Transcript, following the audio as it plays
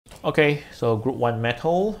Okay, so group 1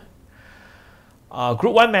 metal.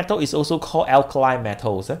 Group 1 metal is also called alkali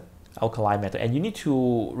metals. Alkali metal, and you need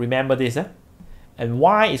to remember this. And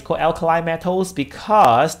why it's called alkali metals?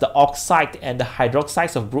 Because the oxide and the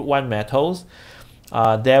hydroxides of group 1 metals,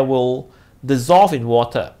 they will dissolve in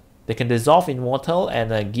water. They can dissolve in water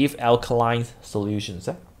and give alkaline solutions,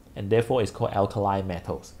 and therefore it's called alkali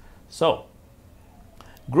metals. So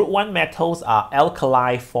group 1 metals are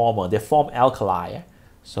alkali former. They form alkali,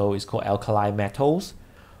 so it's called alkali metals.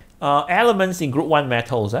 Elements in group 1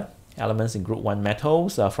 metals. Elements in group 1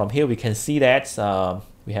 metals. From here we can see that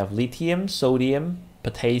we have lithium, sodium,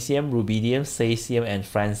 potassium, rubidium, cesium, and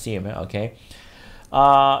francium. Okay.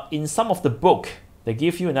 In some of the book, they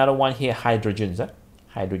give you another one here, hydrogens.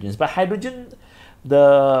 Hydrogens. But hydrogen,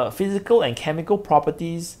 the physical and chemical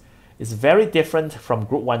properties is very different from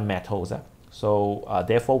group 1 metals. So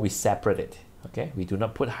therefore we separate it. Okay. We do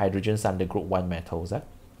not put hydrogens under group 1 metals.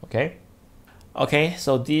 Okay. Okay,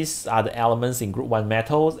 so these are the elements in group 1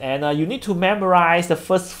 metals, and you need to memorize the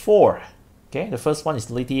first 4. Okay, the first one is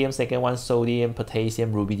lithium, second one sodium,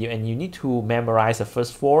 potassium, rubidium, and you need to memorize the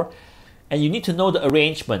first 4, and you need to know the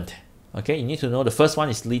arrangement. Okay, you need to know the first one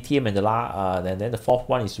is lithium, and then the fourth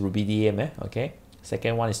one is rubidium. Okay,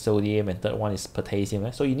 second one is sodium, and third one is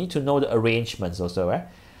potassium. So you need to know the arrangements also.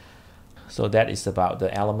 So that is about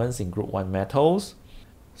the elements in group 1 metals.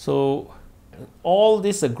 So all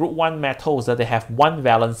these group 1 metals, they have 1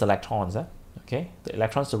 valence electrons. Okay, the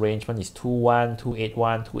electrons arrangement is 2 1, 2 8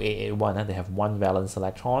 1, 2 8 8 1. They have 1 valence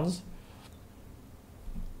electrons.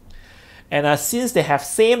 And since they have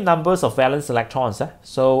same numbers of valence electrons,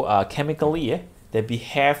 so chemically they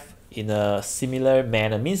behave in a similar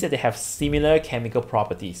manner. Means that they have similar chemical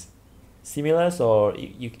properties. Similar, so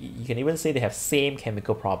you can even say they have same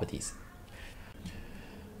chemical properties.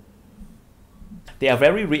 They are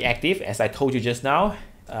very reactive, as I told you just now.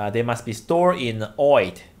 They must be stored in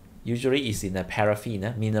oil. Usually it's in a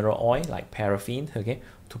paraffin, mineral oil like paraffin, okay,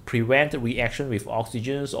 to prevent reaction with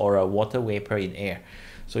oxygens or a water vapor in air.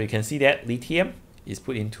 So you can see that lithium is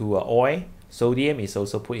put into oil, sodium is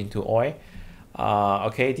also put into oil.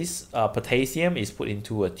 Okay, this potassium is put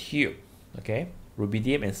into a tube. Okay,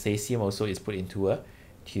 rubidium and cesium also is put into a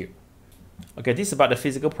tube. Okay, this is about the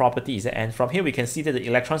physical properties, and from here we can see that the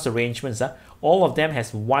electrons arrangements, all of them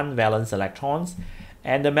has 1 valence electrons,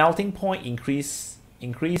 and the melting point increase,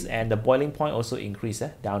 and the boiling point also increase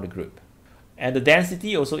down the group, and the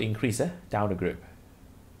density also increase down the group.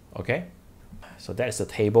 Okay, so that's the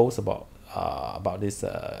tables about these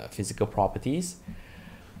physical properties.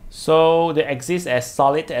 So they exist as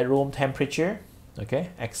solid at room temperature. Okay,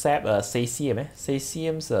 except cesium.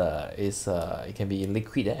 Cesium it can be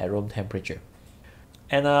liquid at room temperature,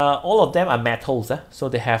 and all of them are metals. So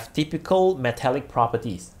they have typical metallic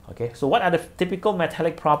properties. Okay, so what are the typical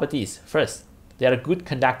metallic properties? First, they are good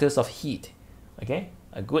conductors of heat. Okay,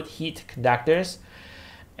 a good heat conductors,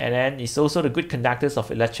 and then it's also the good conductors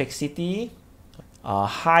of electricity.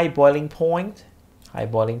 High boiling point.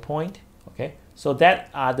 Okay, so that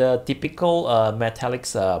are the typical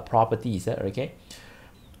metallics properties. Okay.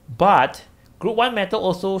 But group 1 metal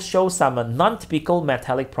also shows some non-typical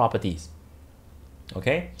metallic properties.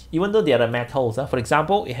 Okay, even though they are metals, for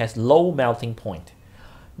example, it has low melting point.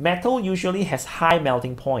 Metal usually has high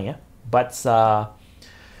melting point, but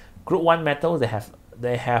group 1 metal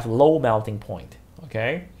they have low melting point.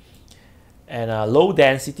 Okay, and low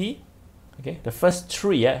density. Okay, the first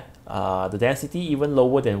 3, the density even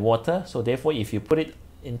lower than water. So therefore, if you put it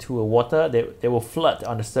into a water, they will float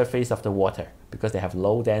on the surface of the water because they have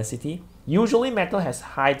low density. Usually metal has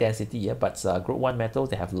high density, but group 1 metals,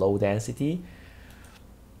 they have low density.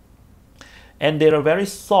 And they are very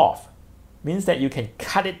soft. Means that you can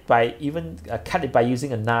cut it by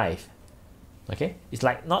using a knife. Okay, it's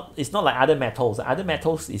not like other metals. Other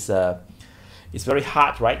metals is very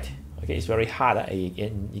hard, right? Okay, it's very hard,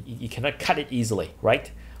 and you cannot cut it easily, right?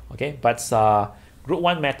 Okay, but group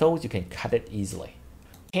 1 metals, you can cut it easily.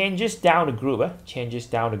 Changes down the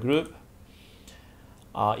group.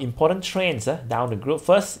 Important trends down the group.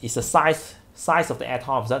 First is the size of the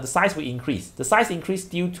atoms. The size will increase. The size increase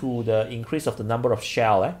due to the increase of the number of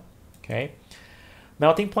shell. Okay,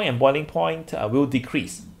 melting point and boiling point will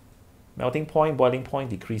decrease. Melting point, boiling point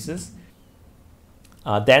decreases.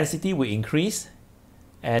 Density will increase,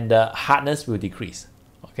 and hardness will decrease.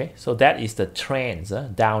 Okay, so that is the trends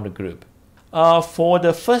down the group. For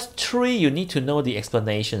the first 3, you need to know the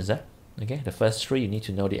explanations. Okay, the first 3 you need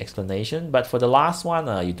to know the explanation, but for the last one,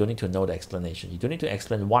 you don't need to know the explanation. You don't need to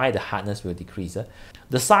explain why the hardness will decrease.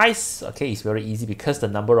 The size, okay, is very easy because the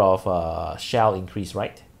number of shell increase,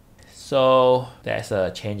 right? So there's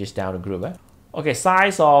changes down the group. Okay,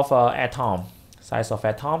 size of atom. Size of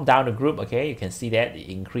atom down the group, okay, you can see that it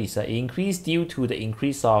increase. Increase due to the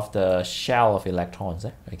increase of the shell of electrons,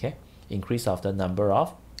 okay? Increase of the number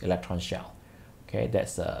of electron shell. Okay,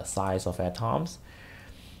 that's the size of atoms.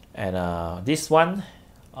 And this one,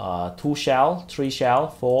 2 shell, 3 shell,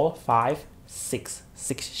 4, 5, 6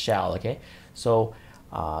 shell, okay? So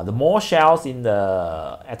the more shells in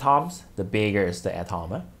the atoms, the bigger is the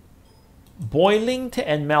atom. Boiling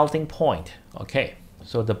and melting point, okay?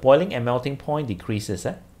 So the boiling and melting point decreases,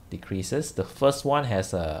 decreases. The first one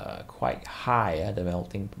has a quite high,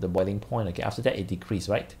 the boiling point, okay? After that it decreases,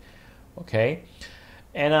 right? Okay,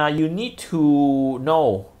 and you need to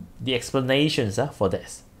know the explanations for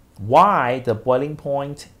this. Why the boiling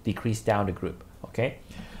point decreased down the group, okay?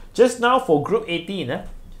 Just now for group 18,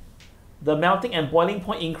 the melting and boiling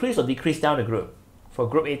point increase or decrease down the group? For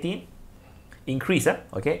group 18, increase,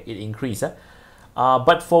 okay? It increase,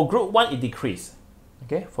 but for group 1 it decrease,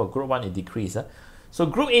 okay? For group 1 it decrease. So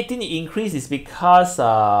group 18 it increase is because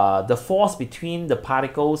the force between the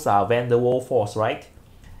particles are van der Waals force, right?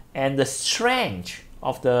 And the strength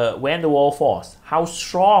of the van der Waals force, how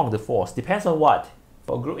strong the force, depends on what?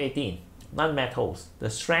 For group 18, non-metals, the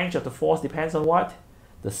strength of the force depends on what?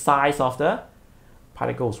 The size of the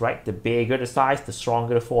particles, right? The bigger the size, the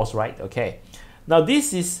stronger the force, right? Okay. Now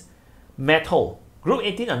this is metal. Group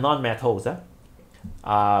 18 are non-metals.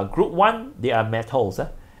 Group 1, they are metals.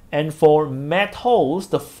 And for metals,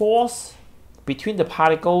 the force between the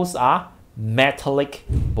particles are metallic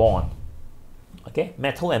bond. Okay,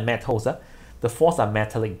 metal and metals, the force are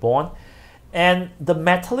metallic bond. And the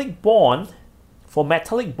metallic bond, for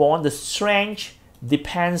metallic bond, the strength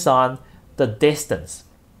depends on the distance.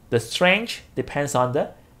 The strength depends on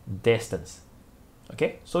the distance.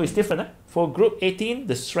 Okay, so it's different. For group 18,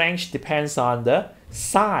 the strength depends on the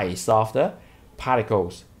size of the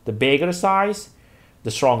particles. The bigger the size,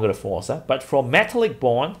 the stronger the force. But for metallic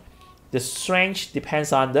bond, the strength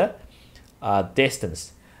depends on the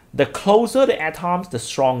distance. The closer the atoms, the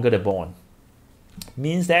stronger the bond.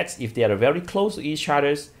 Means that if they are very close to each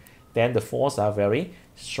other, then the force are very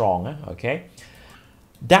strong, okay?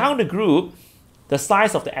 Down the group, the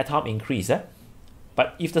size of the atom increase.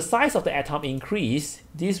 But if the size of the atom increase,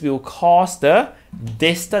 this will cause the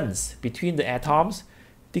distance between the atoms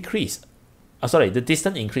decrease. The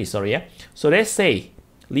distance increase, So let's say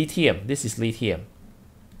lithium, this is lithium.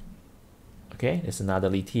 Okay, there's another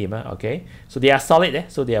lithium, okay? So they are solid,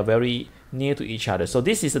 so they are very near to each other. So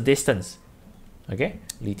this is the distance, okay?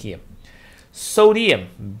 Lithium. Sodium,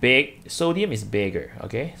 sodium is bigger,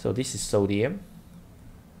 okay? So this is sodium,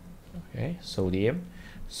 okay? Sodium.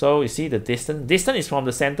 So you see the distance is from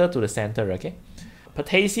the center to the center, okay?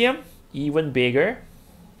 Potassium, even bigger,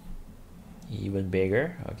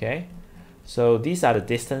 okay? So these are the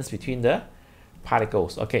distance between the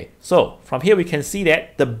particles. Okay, so from here we can see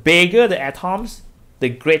that the bigger the atoms, the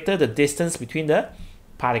greater the distance between the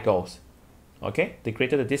particles. Okay, the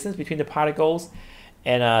greater the distance between the particles,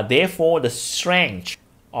 and therefore the strength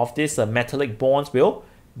of these metallic bonds will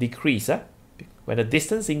decrease. When the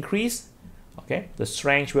distance increase, okay, the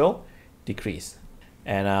strength will decrease.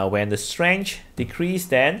 And when the strength decrease,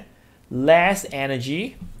 then less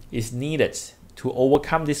energy is needed to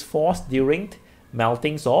overcome this force during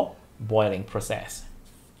melting or boiling process.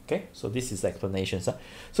 Okay, so this is the explanation. So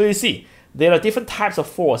you see, there are different types of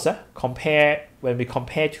force compare with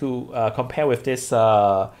this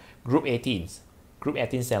group 18s. Group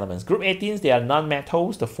 18's elements. Group 18s, they are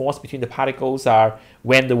non-metals. The force between the particles are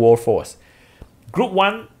van der Waals force. Group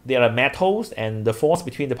 1, they are metals, and the force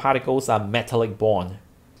between the particles are metallic bond.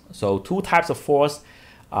 So two types of force.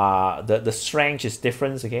 The strength is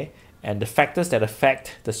different, okay, and the factors that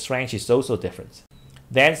affect the strength is also different.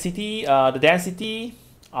 Density, the density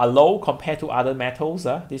are low compared to other metals.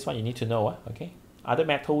 This one you need to know. Okay, other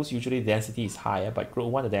metals usually the density is higher, but group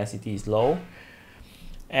 1 the density is low.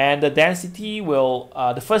 And the density will,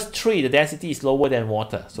 the first three, the density is lower than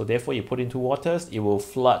water. So therefore you put into waters, it will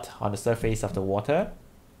float on the surface of the water.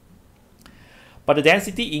 But the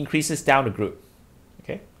density increases down the group.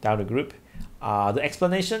 Okay, down the group. The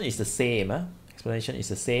explanation is the same.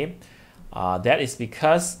 That is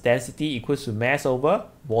because density equals to mass over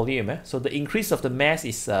volume. So the increase of the mass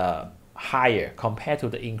is higher compared to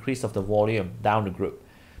the increase of the volume down the group.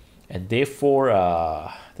 And therefore,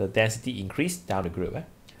 the density increased down the group.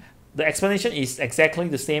 The explanation is exactly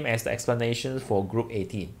the same as the explanation for group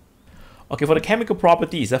 18. Okay, for the chemical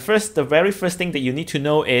properties, the very first thing that you need to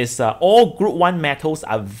know is all group 1 metals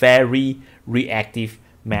are very reactive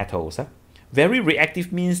metals. Very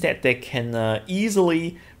reactive means that they can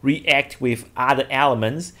easily react with other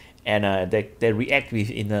elements and they react with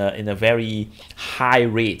in a very high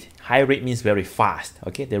rate. High rate means very fast.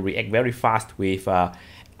 Okay, they react very fast with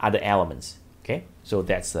other elements. Okay, so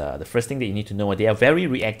that's the first thing that you need to know. They are very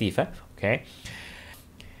reactive. Okay,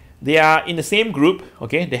 they are in the same group.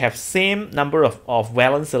 Okay, they have same number of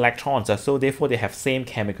valence electrons. So therefore they have same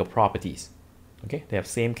chemical properties. Okay, they have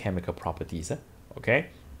same chemical properties. Okay,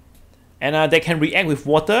 and they can react with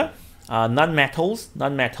water. Non-metals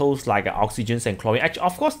like oxygens and chlorine. Actually,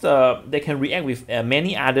 of course, they can react with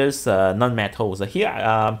many others non-metals. Here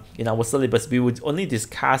in our syllabus, we would only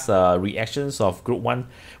discuss reactions of group 1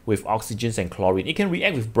 with oxygens and chlorine. It can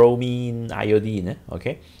react with bromine, iodine,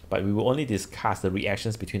 okay? But we will only discuss the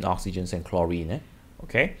reactions between oxygens and chlorine,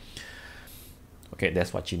 okay? Okay,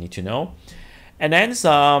 that's what you need to know. And then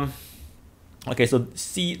okay, so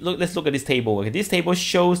let's look at this table. Okay, this table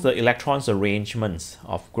shows the electrons arrangements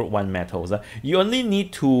of group 1 metals. You only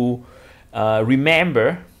need to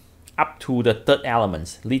remember up to the third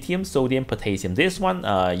elements: lithium, sodium, potassium. This one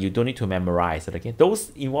you don't need to memorize it. Okay,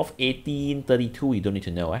 those involve 18, 32, you don't need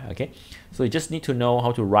to know. Okay, so you just need to know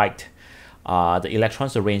how to write the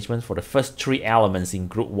electrons arrangement for the first 3 elements in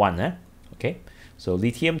group 1. Okay. So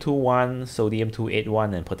lithium 2,1, sodium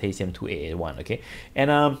 281, and potassium 281. Okay,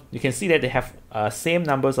 and you can see that they have same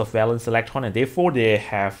numbers of valence electron, and therefore they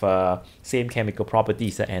have same chemical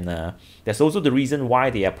properties. And that's also the reason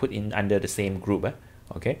why they are put in under the same group.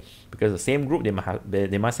 Okay, because the same group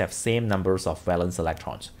they must have same numbers of valence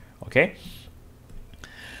electrons. Okay,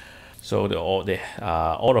 so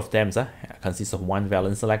all of them consist of 1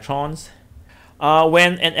 valence electrons.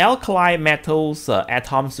 When an alkali metals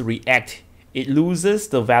atoms react, it loses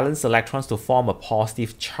the valence electrons to form a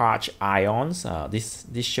positive charge ions.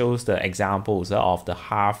 This shows the examples of the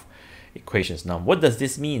half equations. Now, what does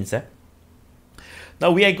this mean?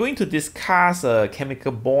 Now, we are going to discuss a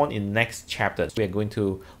chemical bond in next chapter. We are going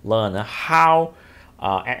to learn how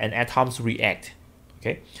an atoms react.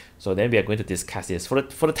 Okay, so then we are going to discuss this. For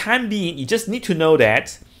the time being, you just need to know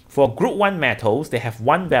that for group 1 metals, they have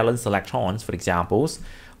 1 valence electrons. For examples,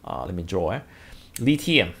 let me draw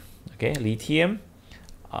lithium. Okay, lithium,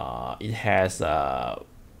 it has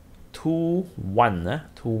 2, 1,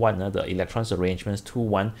 the electrons arrangements 2,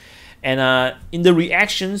 1, and in the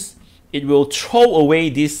reactions, it will throw away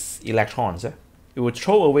these electrons. It will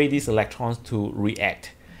throw away these electrons to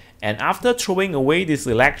react, and after throwing away these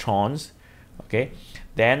electrons, okay,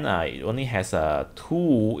 then it only has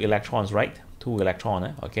 2 electrons, right? 2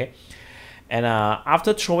 electrons, okay. And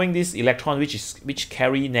after throwing this electron, which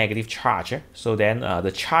carry negative charge, so then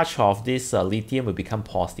the charge of this lithium will become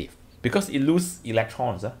positive because it loses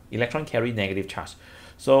electrons. Electron carry negative charge,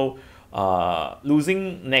 so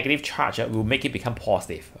losing negative charge will make it become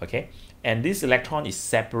positive. Okay, and this electron is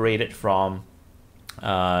separated from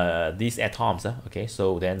these atoms. Okay,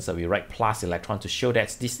 so then we write plus electron to show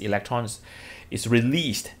that this electrons is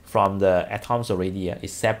released from the atoms already.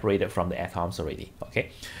 Is separated from the atoms already.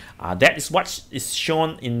 Okay. That is what is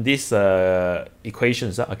shown in these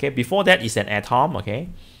equations. Okay, before that is an atom. Okay,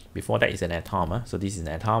 before that is an atom. So this is an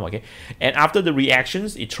atom. Okay, and after the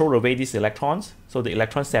reactions, it throws away these electrons. So the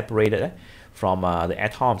electrons separated from the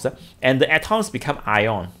atoms, and the atoms become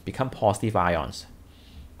positive ions.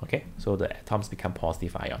 Okay, so the atoms become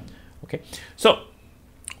positive ion. Okay, so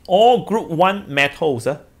all group 1 metals,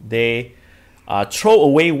 they throw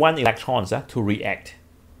away 1 electrons to react.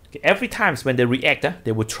 Okay, every time when they react,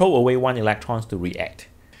 they will throw away 1 electrons to react.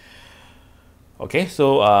 Okay,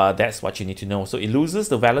 so that's what you need to know. So it loses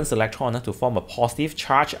the valence electron to form a positive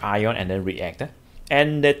charge ion and then react.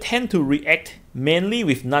 And they tend to react mainly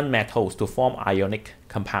with non-metals to form ionic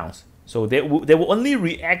compounds. So they will only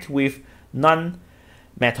react with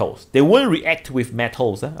non-metals. They won't react with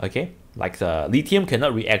metals. Okay, like lithium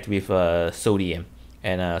cannot react with sodium.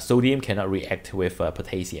 And sodium cannot react with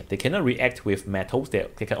potassium. They cannot react with metals. They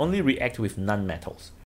can only react with non-metals.